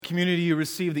community, you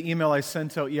received the email I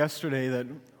sent out yesterday that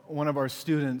one of our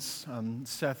students,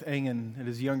 Seth Engen, and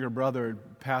his younger brother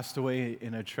passed away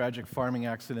in a tragic farming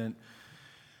accident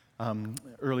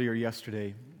earlier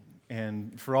yesterday.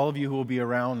 And for all of you who will be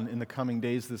around in the coming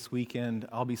days this weekend,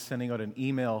 I'll be sending out an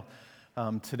email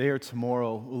today or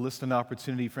tomorrow. We'll list an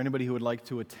opportunity for anybody who would like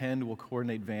to attend. We'll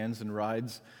coordinate vans and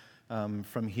rides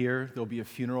from here. There'll be a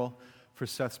funeral for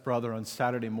Seth's brother on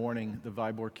Saturday morning at the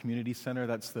Viborg Community Center.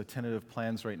 That's the tentative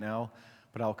plans right now,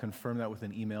 but I'll confirm that with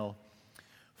an email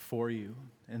for you.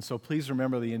 And so please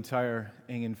remember the entire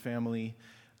Engen family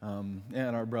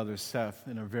and our brother Seth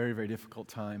in a very, very difficult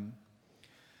time.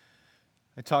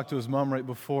 I talked to his mom right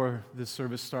before this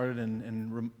service started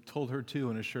and told her too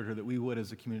and assured her that we would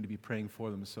as a community be praying for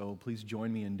them. So please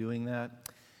join me in doing that.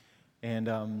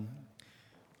 And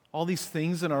all these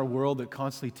things in our world that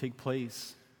constantly take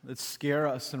place that scare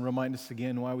us and remind us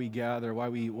again why we gather, why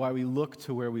we look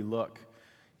to where we look.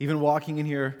 Even walking in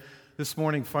here this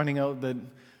morning, finding out that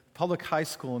Public High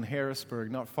School in Harrisburg,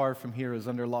 not far from here, is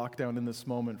under lockdown in this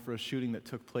moment for a shooting that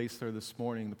took place there this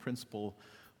morning. The principal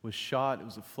was shot. It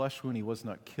was a flesh wound. He was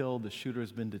not killed. The shooter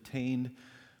has been detained.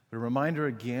 But a reminder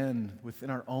again,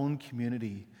 within our own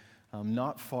community,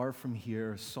 not far from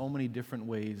here, so many different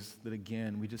ways that,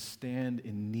 again, we just stand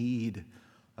in need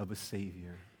of a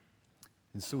Savior.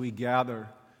 And so we gather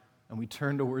and we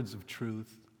turn to words of truth.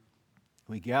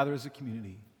 We gather as a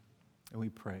community and we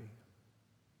pray.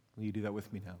 Will you do that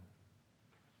with me now?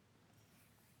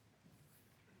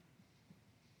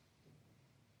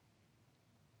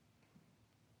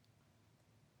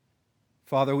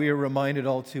 Father, we are reminded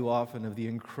all too often of the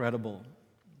incredible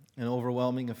and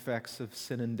overwhelming effects of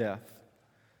sin and death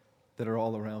that are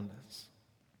all around us.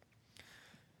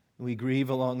 We grieve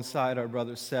alongside our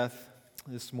brother Seth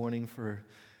this morning for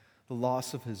the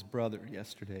loss of his brother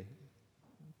yesterday.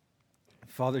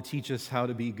 Father, teach us how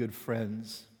to be good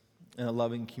friends in a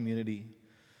loving community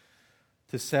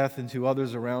to Seth and to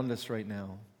others around us right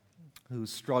now who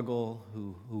struggle,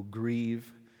 who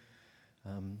grieve.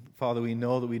 Father, we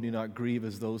know that we do not grieve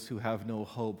as those who have no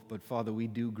hope, but Father, we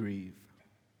do grieve.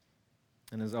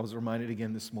 And as I was reminded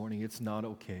again this morning, it's not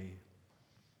okay.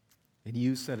 And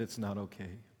you said it's not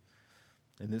okay.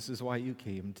 And this is why you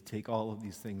came, to take all of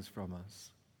these things from us.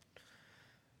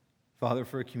 Father,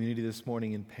 for a community this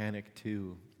morning in panic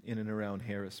too, in and around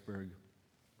Harrisburg,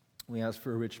 we ask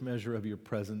for a rich measure of your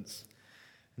presence,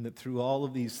 and that through all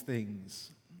of these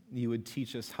things, you would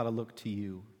teach us how to look to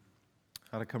you,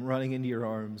 how to come running into your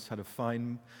arms, how to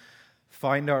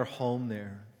find our home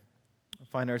there,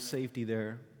 find our safety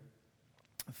there,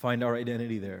 find our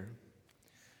identity there,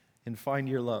 and find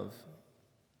your love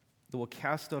that will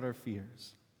cast out our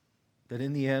fears, that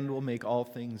in the end will make all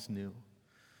things new.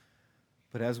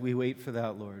 But as we wait for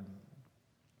that, Lord,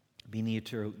 be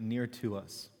near to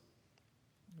us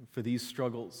for these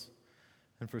struggles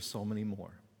and for so many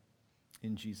more.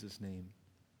 In Jesus' name,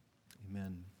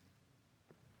 amen.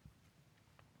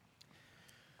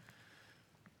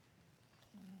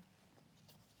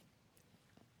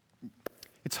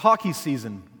 It's hockey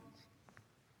season,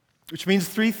 which means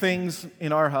three things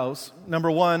in our house.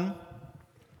 Number one,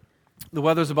 the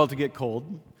weather's about to get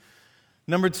cold.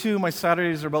 Number two, my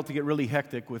Saturdays are about to get really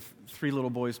hectic with three little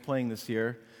boys playing this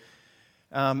year.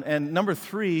 And number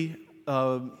three,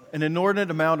 an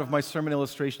inordinate amount of my sermon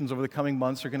illustrations over the coming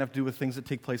months are going to have to do with things that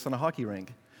take place on a hockey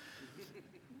rink.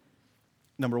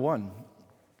 Number one,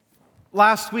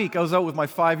 last week I was out with my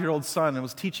 5-year-old son and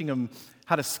was teaching him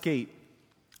how to skate,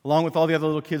 along with all the other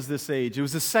little kids this age. It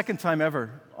was the second time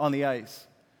ever on the ice.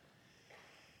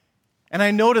 And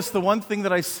I noticed the one thing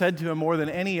that I said to him more than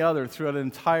any other throughout an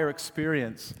entire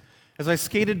experience, as I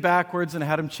skated backwards and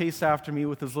had him chase after me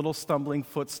with his little stumbling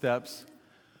footsteps,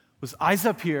 was eyes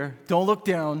up here, don't look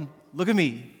down, look at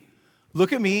me.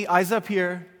 Look at me, eyes up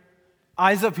here,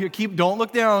 don't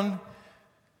look down.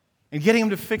 And getting him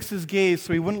to fix his gaze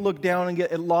so he wouldn't look down and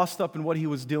get lost up in what he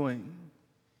was doing.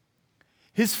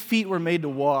 His feet were made to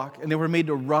walk, and they were made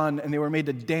to run, and they were made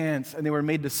to dance, and they were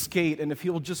made to skate. And if he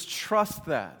will just trust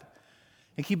that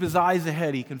and keep his eyes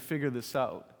ahead, he can figure this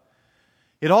out.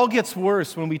 It all gets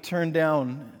worse when we turn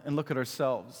down and look at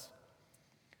ourselves.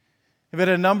 I've had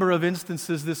a number of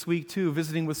instances this week, too,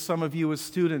 visiting with some of you as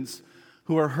students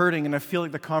who are hurting, and I feel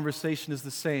like the conversation is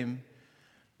the same.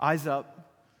 Eyes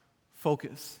up,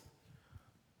 focus.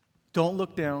 Don't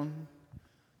look down.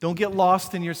 Don't get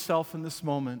lost in yourself in this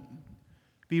moment.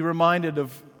 Be reminded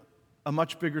of a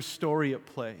much bigger story at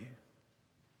play.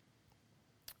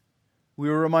 We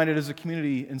were reminded as a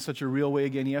community in such a real way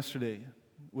again yesterday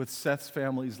with Seth's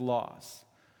family's loss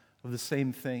of the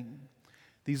same thing.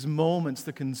 These moments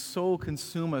that can so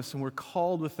consume us, and we're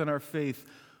called within our faith,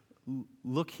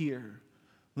 look here.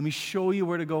 Let me show you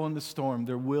where to go in the storm.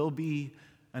 There will be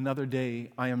another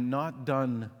day. I am not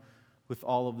done with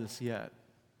all of this yet.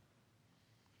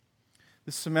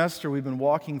 This semester, we've been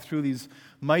walking through these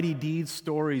mighty deeds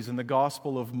stories in the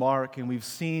Gospel of Mark, and we've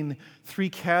seen three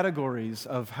categories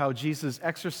of how Jesus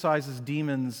exorcises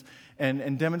demons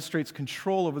and demonstrates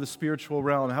control over the spiritual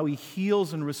realm, how he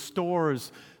heals and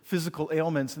restores physical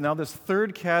ailments. And now this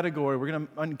third category, we're going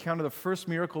to encounter the first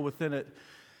miracle within it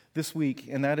this week,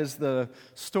 and that is the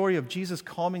story of Jesus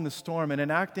calming the storm and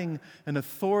enacting an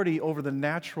authority over the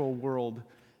natural world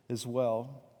as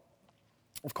well.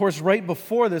 Of course, right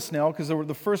before this now, because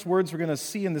the first words we're going to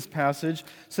see in this passage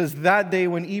says, that day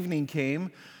when evening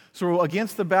came. So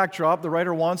against the backdrop, the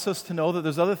writer wants us to know that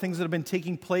there's other things that have been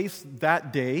taking place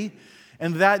that day.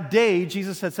 And that day,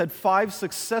 Jesus had said 5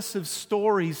 successive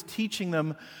stories teaching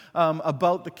them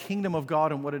about the kingdom of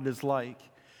God and what it is like.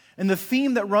 And the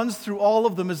theme that runs through all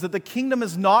of them is that the kingdom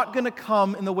is not going to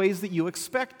come in the ways that you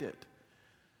expect it.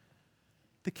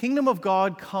 The kingdom of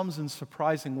God comes in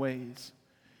surprising ways.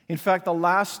 In fact, the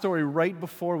last story right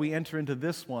before we enter into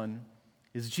this one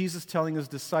is Jesus telling his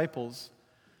disciples,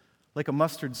 like a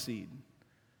mustard seed,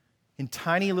 in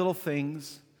tiny little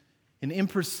things, in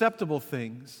imperceptible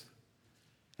things,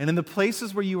 and in the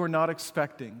places where you are not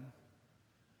expecting,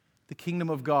 the kingdom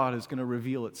of God is going to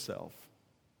reveal itself.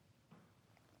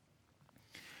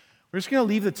 We're just going to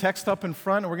leave the text up in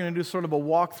front, and we're going to do sort of a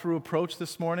walk-through approach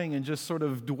this morning and just sort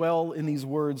of dwell in these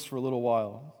words for a little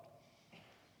while.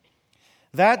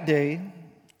 That day,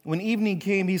 when evening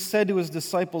came, he said to his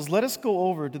disciples, "Let us go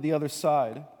over to the other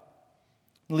side."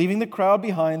 Leaving the crowd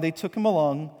behind, they took him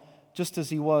along just as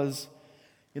he was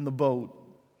in the boat.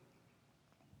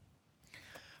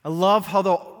 I love how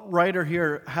the writer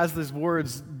here has these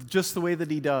words just the way that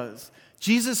he does.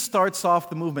 Jesus starts off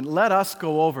the movement. Let us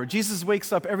go over. Jesus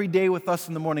wakes up every day with us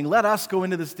in the morning. Let us go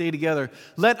into this day together.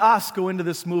 Let us go into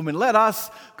this movement. Let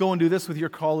us go and do this with your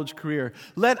college career.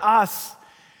 Let us.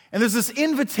 And there's this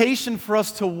invitation for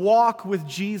us to walk with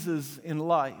Jesus in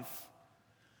life.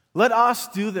 Let us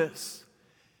do this.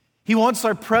 He wants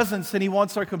our presence, and he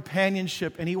wants our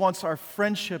companionship, and he wants our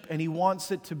friendship, and he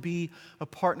wants it to be a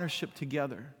partnership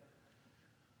together.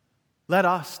 Let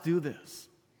us do this.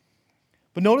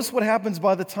 But notice what happens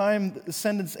by the time the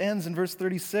sentence ends in verse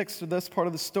 36, so that's part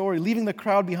of the story. Leaving the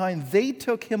crowd behind, they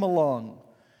took him along.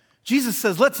 Jesus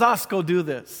says, let's us go do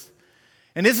this.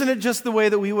 And isn't it just the way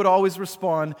that we would always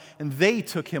respond? And they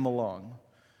took him along.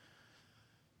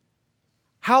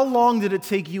 How long did it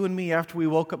take you and me after we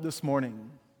woke up this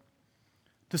morning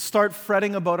to start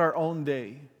fretting about our own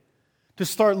day, to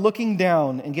start looking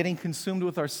down and getting consumed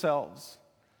with ourselves,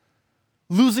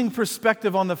 losing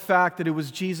perspective on the fact that it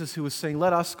was Jesus who was saying,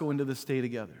 let us go into this day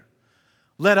together.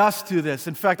 Let us do this.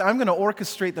 In fact, I'm going to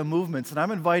orchestrate the movements, and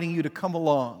I'm inviting you to come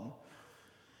along.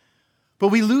 But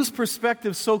we lose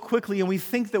perspective so quickly, and we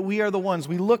think that we are the ones.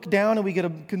 We look down and we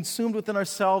get consumed within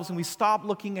ourselves, and we stop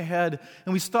looking ahead,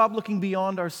 and we stop looking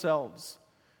beyond ourselves.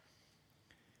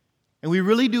 And we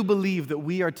really do believe that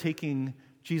we are taking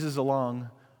Jesus along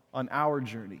on our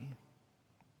journey.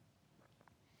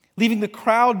 Leaving the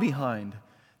crowd behind,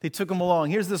 they took him along.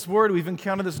 Here's this word, we've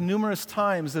encountered this numerous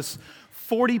times, this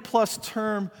 40-plus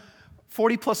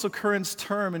occurrence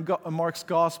term in Mark's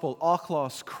gospel,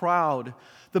 ochlos, crowd.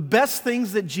 The best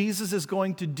things that Jesus is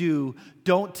going to do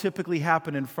don't typically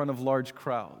happen in front of large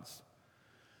crowds.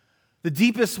 The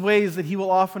deepest ways that he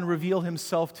will often reveal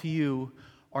himself to you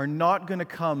are not going to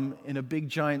come in a big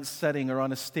giant setting or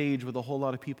on a stage with a whole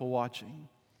lot of people watching.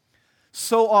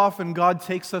 So often God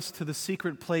takes us to the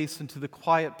secret place and to the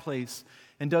quiet place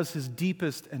and does his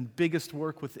deepest and biggest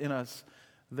work within us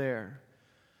there.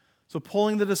 So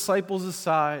pulling the disciples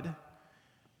aside,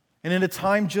 and in a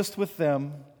time just with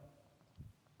them,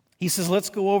 he says, let's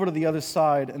go over to the other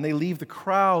side, and they leave the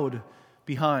crowd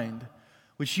behind,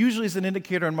 which usually is an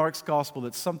indicator in Mark's gospel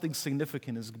that something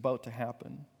significant is about to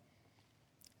happen.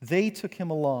 They took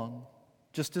him along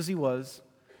just as he was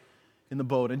in the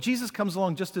boat. And Jesus comes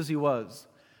along just as he was,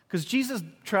 because Jesus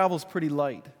travels pretty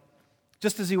light,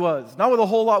 just as he was. Not with a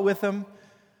whole lot with him.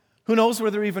 Who knows where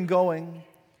they're even going?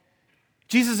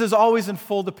 Jesus is always in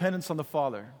full dependence on the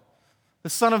Father, the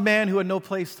Son of Man who had no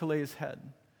place to lay his head.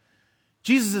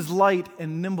 Jesus is light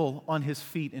and nimble on his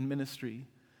feet in ministry.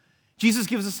 Jesus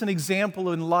gives us an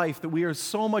example in life that we are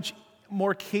so much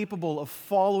more capable of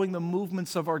following the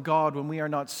movements of our God when we are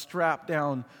not strapped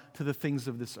down to the things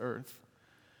of this earth.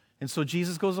 And so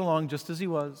Jesus goes along just as he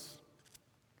was,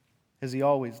 as he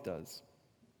always does.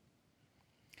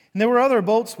 And there were other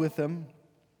boats with him.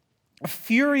 A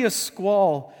furious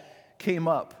squall came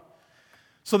up.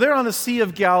 So they're on the Sea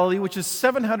of Galilee, which is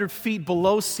 700 feet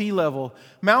below sea level.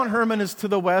 Mount Hermon is to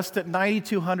the west at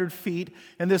 9,200 feet,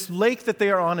 and this lake that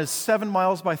they are on is 7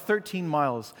 miles by 13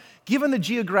 miles. Given the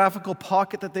geographical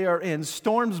pocket that they are in,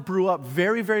 storms brew up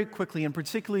very, very quickly, and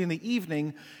particularly in the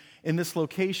evening in this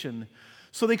location.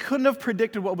 So they couldn't have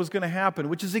predicted what was going to happen,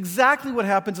 which is exactly what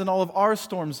happens in all of our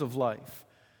storms of life.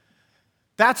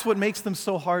 That's what makes them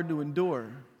so hard to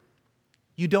endure.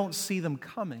 You don't see them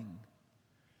coming.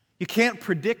 You can't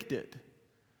predict it.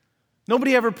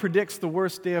 Nobody ever predicts the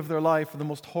worst day of their life or the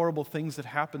most horrible things that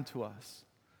happen to us.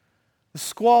 The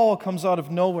squall comes out of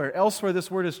nowhere. Elsewhere,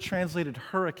 this word is translated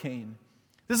hurricane.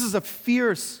 This is a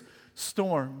fierce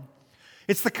storm.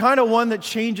 It's the kind of one that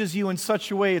changes you in such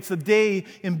a way. It's a day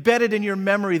embedded in your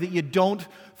memory that you don't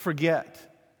forget.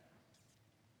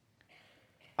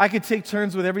 I could take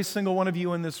turns with every single one of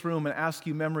you in this room and ask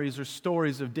you memories or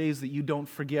stories of days that you don't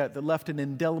forget, that left an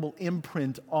indelible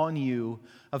imprint on you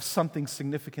of something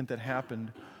significant that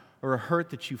happened or a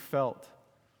hurt that you felt.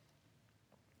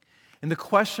 And the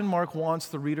question Mark wants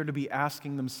the reader to be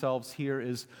asking themselves here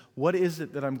is, what is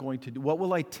it that I'm going to do? What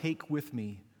will I take with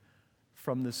me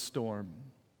from this storm?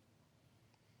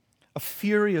 A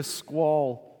furious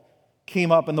squall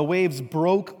came up and the waves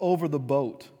broke over the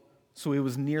boat, so it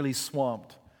was nearly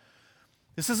swamped.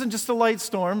 This isn't just a light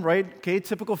storm, right? Okay,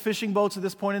 typical fishing boats at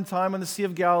this point in time on the Sea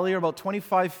of Galilee are about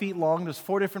 25 feet long. There's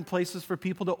 4 different places for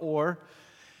people to oar.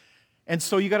 And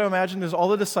so you got to imagine there's all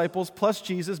the disciples plus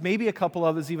Jesus, maybe a couple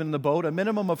others even in the boat, a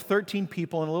minimum of 13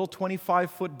 people in a little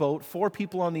 25-foot boat, 4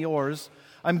 people on the oars.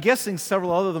 I'm guessing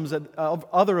several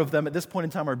other of them at this point in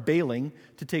time are bailing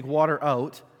to take water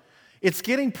out. It's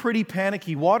getting pretty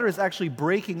panicky. Water is actually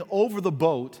breaking over the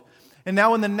boat. And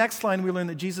now in the next line, we learn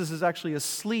that Jesus is actually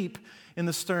asleep in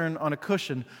the stern on a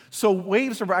cushion. So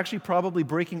waves are actually probably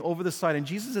breaking over the side, and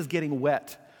Jesus is getting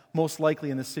wet, most likely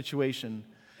in this situation.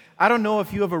 I don't know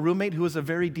if you have a roommate who is a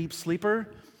very deep sleeper.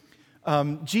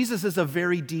 Jesus is a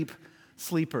very deep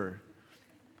sleeper.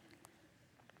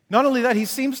 Not only that, he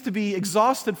seems to be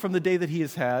exhausted from the day that he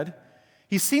has had.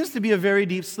 He seems to be a very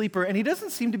deep sleeper, and he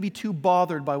doesn't seem to be too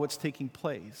bothered by what's taking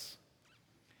place.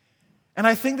 And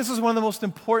I think this is one of the most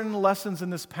important lessons in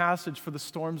this passage for the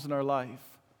storms in our life,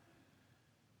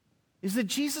 is that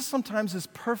Jesus sometimes is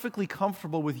perfectly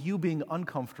comfortable with you being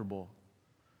uncomfortable.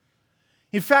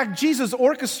 In fact, Jesus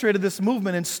orchestrated this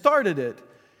movement and started it.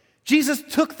 Jesus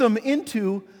took them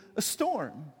into a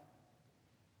storm.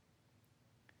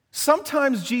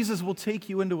 Sometimes Jesus will take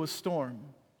you into a storm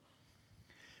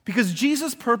because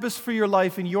Jesus' purpose for your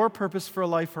life and your purpose for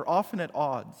life are often at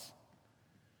odds.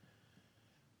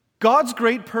 God's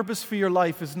great purpose for your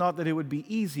life is not that it would be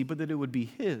easy, but that it would be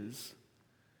His.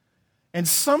 And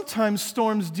sometimes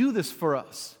storms do this for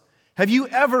us. Have you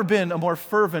ever been a more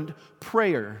fervent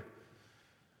prayer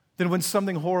than when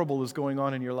something horrible is going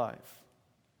on in your life?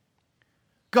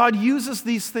 God uses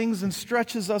these things and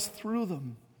stretches us through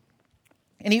them.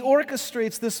 And He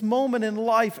orchestrates this moment in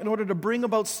life in order to bring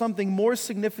about something more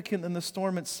significant than the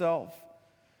storm itself.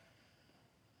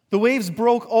 The waves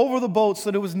broke over the boat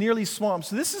so that it was nearly swamped.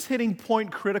 So this is hitting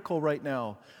point critical right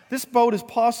now. This boat is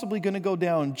possibly going to go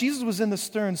down. Jesus was in the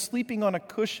stern, sleeping on a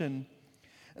cushion.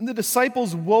 And the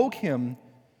disciples woke him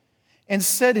and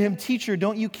said to him, "Teacher,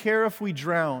 don't you care if we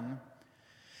drown?"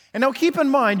 And now keep in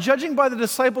mind, judging by the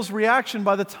disciples' reaction,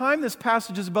 by the time this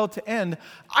passage is about to end,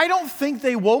 I don't think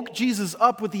they woke Jesus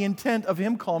up with the intent of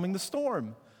him calming the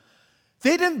storm.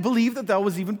 They didn't believe that that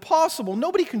was even possible.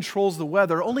 Nobody controls the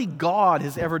weather. Only God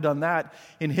has ever done that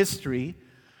in history.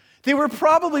 They were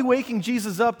probably waking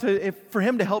Jesus up for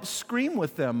him to help scream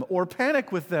with them or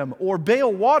panic with them or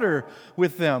bail water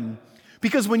with them.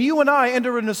 Because when you and I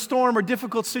enter in a storm or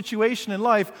difficult situation in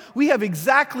life, we have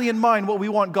exactly in mind what we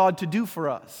want God to do for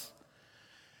us.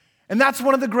 And that's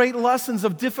one of the great lessons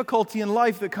of difficulty in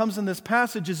life that comes in this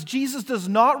passage is Jesus does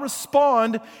not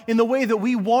respond in the way that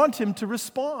we want him to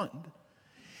respond.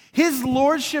 His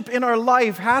lordship in our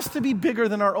life has to be bigger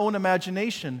than our own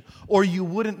imagination, or you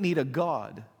wouldn't need a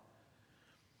God.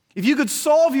 If you could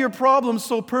solve your problems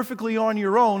so perfectly on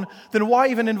your own, then why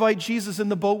even invite Jesus in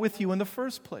the boat with you in the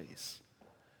first place?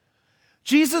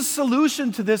 Jesus'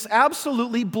 solution to this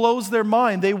absolutely blows their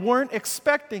mind. They weren't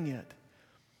expecting it.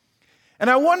 And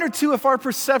I wonder, too, if our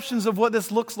perceptions of what this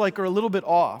looks like are a little bit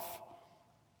off.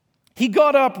 He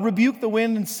got up, rebuked the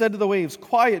wind, and said to the waves,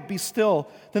 "Quiet, be still."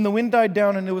 Then the wind died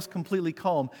down and it was completely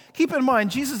calm. Keep in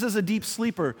mind, Jesus is a deep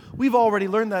sleeper. We've already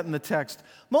learned that in the text.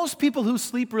 Most people who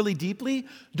sleep really deeply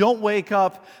don't wake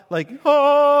up like,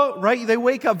 oh, right? They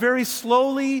wake up very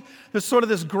slowly. There's sort of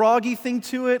this groggy thing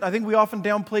to it. I think we often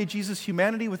downplay Jesus'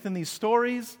 humanity within these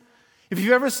stories. If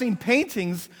you've ever seen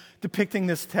paintings, depicting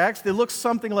this text. It looks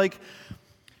something like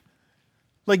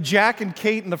Jack and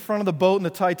Kate in the front of the boat in the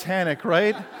Titanic,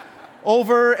 right?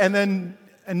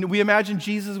 And we imagine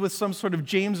Jesus with some sort of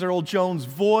James Earl Jones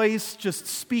voice, just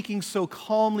speaking so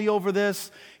calmly over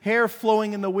this, hair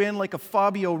flowing in the wind like a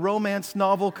Fabio romance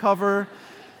novel cover.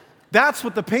 That's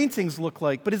what the paintings look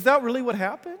like. But is that really what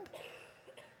happened?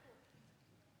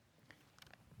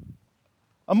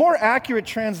 A more accurate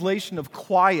translation of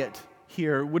quiet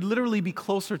here would literally be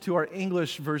closer to our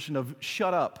English version of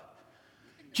shut up.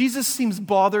 Jesus seems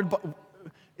bothered, but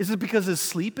is it because his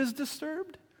sleep is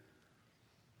disturbed?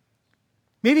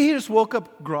 Maybe he just woke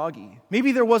up groggy.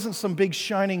 Maybe there wasn't some big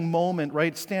shining moment,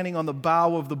 right, standing on the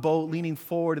bow of the boat, leaning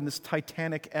forward in this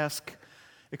Titanic-esque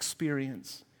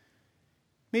experience.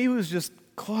 Maybe it was just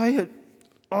quiet.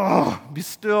 Oh, be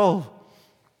still.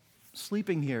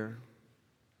 Sleeping here.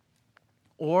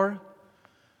 Or,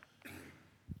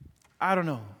 I don't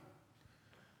know.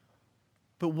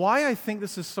 But why I think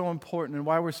this is so important and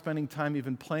why we're spending time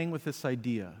even playing with this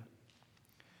idea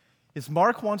is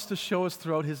Mark wants to show us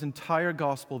throughout his entire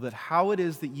gospel that how it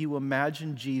is that you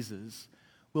imagine Jesus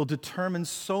will determine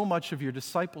so much of your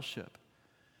discipleship.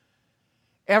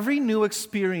 Every new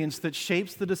experience that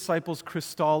shapes the disciples'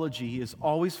 Christology is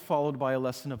always followed by a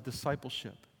lesson of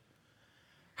discipleship.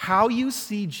 How you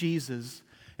see Jesus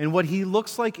and what he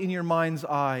looks like in your mind's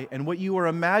eye and what you are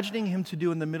imagining him to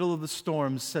do in the middle of the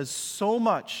storm says so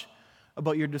much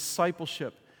about your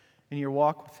discipleship and your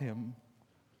walk with him.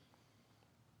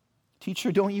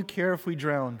 Teacher, don't you care if we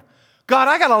drown? God,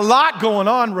 I got a lot going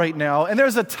on right now, and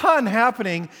there's a ton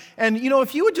happening. And,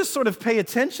 if you would just sort of pay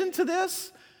attention to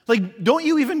this, don't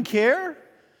you even care?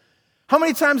 How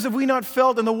many times have we not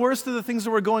felt in the worst of the things that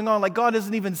were going on, like God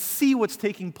doesn't even see what's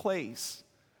taking place?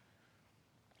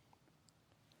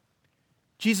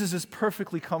 Jesus is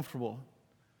perfectly comfortable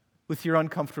with your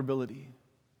uncomfortability.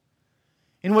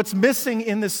 And what's missing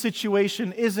in this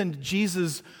situation isn't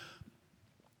Jesus'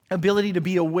 ability to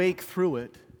be awake through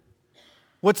it.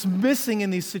 What's missing in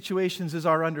these situations is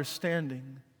our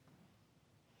understanding.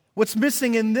 What's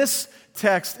missing in this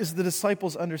text is the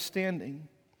disciples' understanding.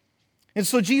 And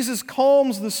so Jesus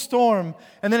calms the storm,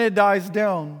 and then it dies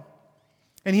down.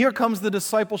 And here comes the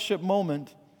discipleship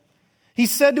moment. He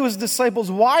said to his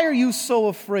disciples, "Why are you so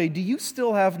afraid? Do you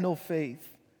still have no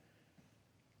faith?"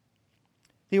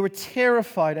 They were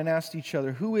terrified and asked each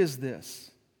other, "Who is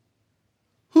this?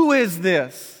 Who is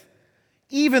this?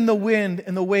 Even the wind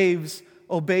and the waves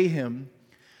obey him."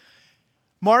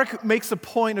 Mark makes a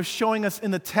point of showing us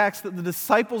in the text that the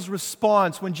disciples'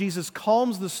 response when Jesus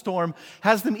calms the storm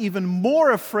has them even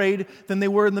more afraid than they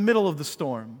were in the middle of the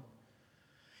storm.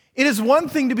 It is one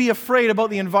thing to be afraid about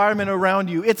the environment around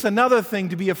you. It's another thing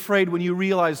to be afraid when you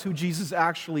realize who Jesus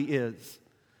actually is.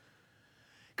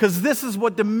 Because this is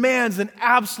what demands an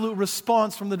absolute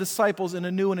response from the disciples in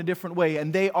a new and a different way,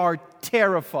 and they are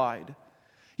terrified.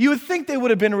 You would think they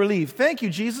would have been relieved. Thank you,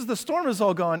 Jesus. The storm is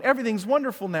all gone. Everything's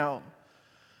wonderful now.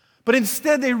 But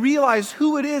instead, they realize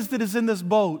who it is that is in this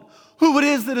boat, who it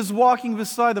is that is walking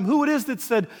beside them, who it is that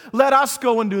said, "Let us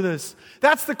go and do this."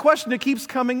 That's the question that keeps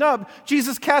coming up.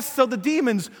 Jesus casts out the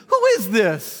demons. Who is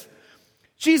this?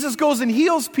 Jesus goes and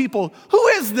heals people. Who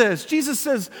is this? Jesus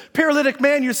says, "Paralytic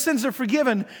man, your sins are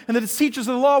forgiven." And the teachers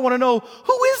of the law want to know,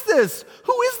 who is this?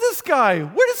 Who is this guy?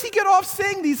 Where does he get off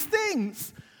saying these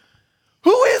things?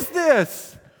 Who is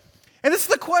this? And this is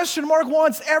the question Mark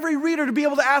wants every reader to be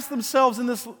able to ask themselves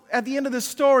at the end of this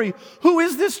story. Who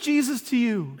is this Jesus to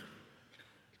you?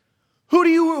 Who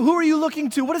are you looking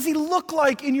to? What does he look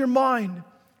like in your mind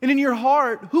and in your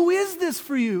heart? Who is this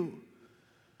for you?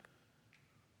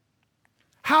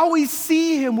 How we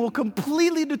see him will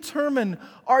completely determine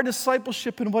our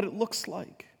discipleship and what it looks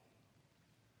like.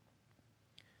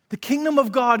 The kingdom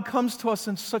of God comes to us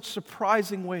in such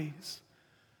surprising ways.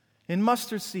 In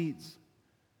mustard seeds,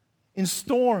 in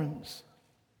storms,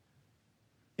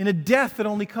 in a death that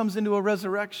only comes into a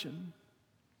resurrection.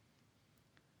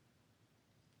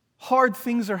 Hard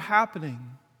things are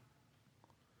happening.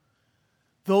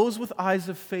 Those with eyes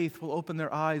of faith will open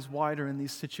their eyes wider in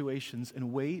these situations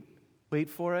and wait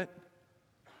for it.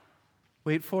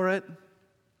 Wait for it.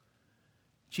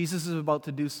 Jesus is about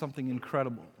to do something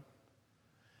incredible.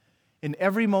 In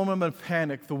every moment of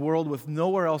panic, the world with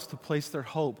nowhere else to place their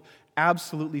hope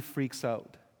absolutely freaks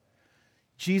out.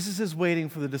 Jesus is waiting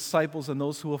for the disciples and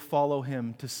those who will follow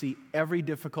him to see every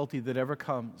difficulty that ever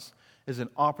comes as an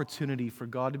opportunity for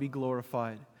God to be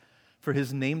glorified, for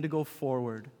his name to go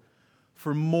forward,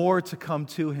 for more to come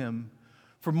to him,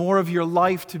 for more of your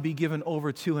life to be given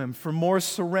over to him, for more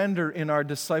surrender in our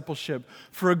discipleship,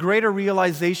 for a greater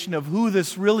realization of who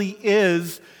this really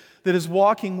is that is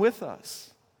walking with us.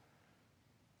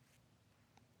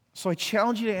 So I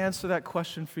challenge you to answer that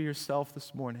question for yourself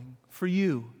this morning. For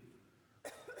you,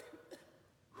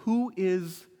 who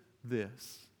is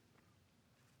this?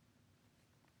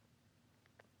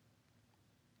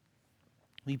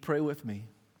 Will you pray with me?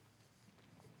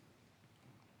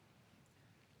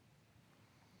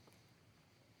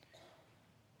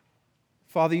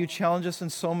 Father, you challenge us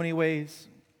in so many ways.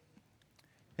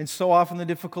 And so often the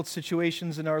difficult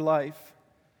situations in our life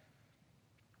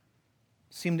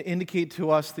seem to indicate to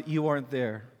us that you aren't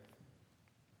there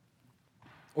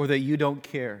or that you don't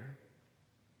care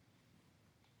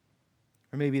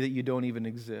or maybe that you don't even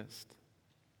exist.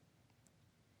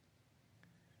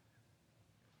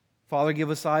 Father, give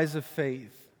us eyes of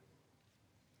faith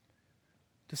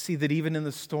to see that even in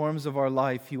the storms of our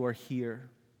life, you are here.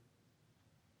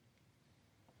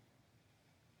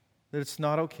 That it's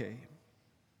not okay.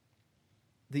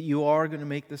 That you are going to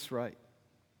make this right.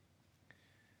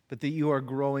 But that you are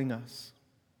growing us,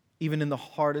 even in the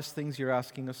hardest things you're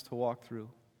asking us to walk through.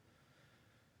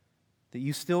 That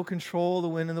you still control the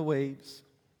wind and the waves.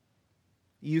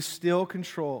 You still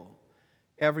control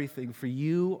everything, for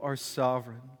you are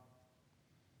sovereign.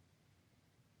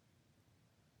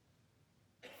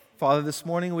 Father, this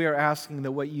morning we are asking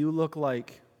that what you look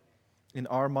like in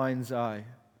our mind's eye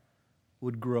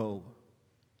would grow.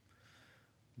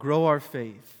 Grow our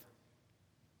faith.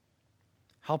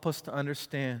 Help us to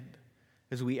understand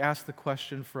as we ask the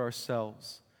question for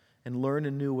ourselves and learn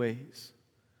in new ways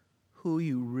who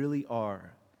you really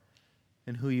are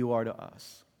and who you are to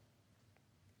us.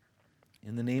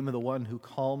 In the name of the one who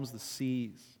calms the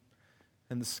seas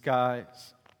and the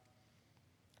skies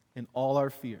and all our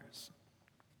fears.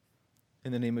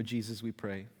 In the name of Jesus we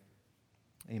pray.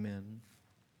 Amen.